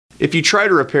If you try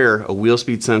to repair a wheel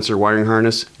speed sensor wiring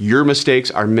harness, your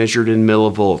mistakes are measured in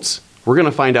millivolts. We're going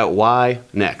to find out why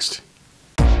next.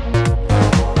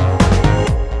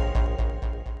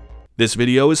 This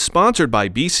video is sponsored by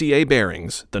BCA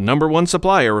Bearings, the #1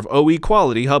 supplier of OE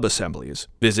quality hub assemblies.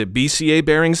 Visit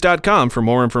bcabearings.com for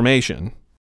more information.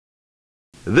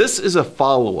 This is a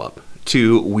follow-up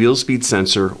to wheel speed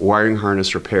sensor wiring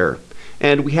harness repair,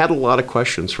 and we had a lot of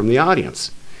questions from the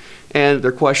audience. And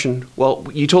their question, well,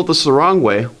 you told us the wrong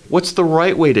way. What's the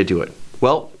right way to do it?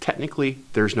 Well, technically,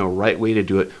 there's no right way to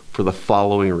do it for the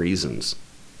following reasons.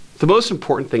 The most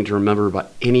important thing to remember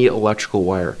about any electrical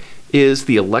wire is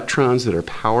the electrons that are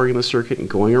powering the circuit and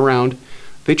going around,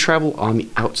 they travel on the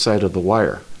outside of the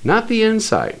wire, not the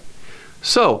inside.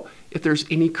 So, if there's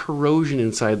any corrosion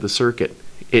inside the circuit,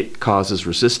 it causes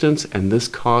resistance, and this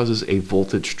causes a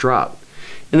voltage drop.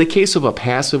 In the case of a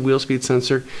passive wheel speed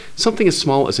sensor, something as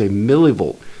small as a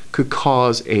millivolt could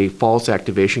cause a false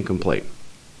activation complaint.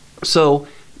 So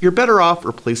you're better off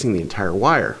replacing the entire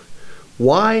wire.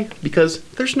 Why? Because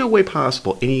there's no way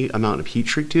possible any amount of heat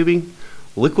shrink tubing,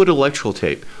 liquid electrical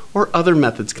tape, or other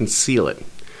methods can seal it.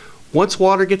 Once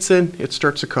water gets in, it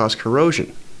starts to cause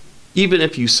corrosion. Even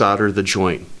if you solder the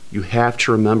joint, you have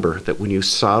to remember that when you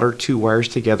solder two wires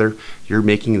together, you're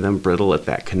making them brittle at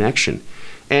that connection.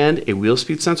 And a wheel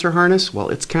speed sensor harness, well,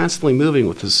 it's constantly moving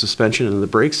with the suspension and the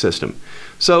brake system.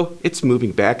 So it's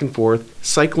moving back and forth,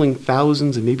 cycling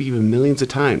thousands and maybe even millions of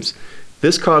times.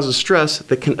 This causes stress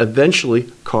that can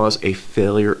eventually cause a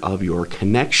failure of your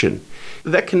connection.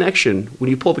 That connection, when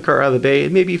you pull the car out of the bay,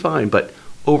 it may be fine, but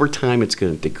over time it's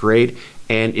going to degrade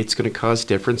and it's going to cause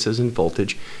differences in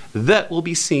voltage that will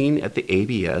be seen at the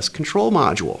ABS control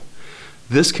module.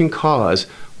 This can cause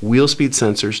wheel speed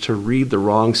sensors to read the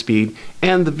wrong speed,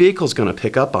 and the vehicle's going to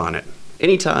pick up on it.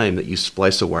 Anytime that you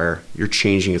splice a wire, you're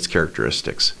changing its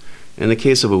characteristics. In the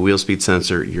case of a wheel speed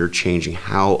sensor, you're changing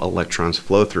how electrons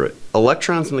flow through it.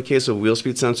 Electrons in the case of a wheel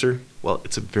speed sensor, well,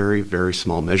 it's a very, very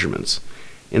small measurements.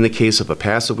 In the case of a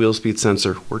passive wheel speed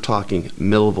sensor, we're talking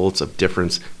millivolts of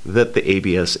difference that the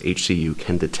ABS HCU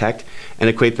can detect and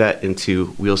equate that into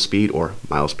wheel speed or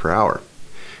miles per hour.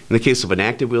 In the case of an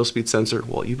active wheel speed sensor,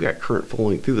 well, you've got current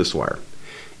flowing through this wire.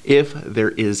 If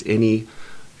there is any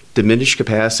diminished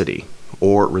capacity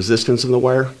or resistance in the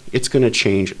wire, it's going to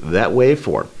change that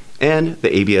waveform, and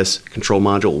the ABS control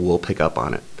module will pick up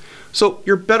on it. So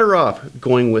you're better off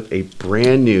going with a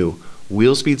brand new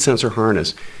wheel speed sensor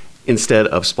harness instead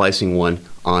of splicing one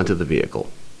onto the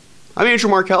vehicle. I'm Andrew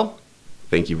Markell.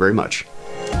 Thank you very much.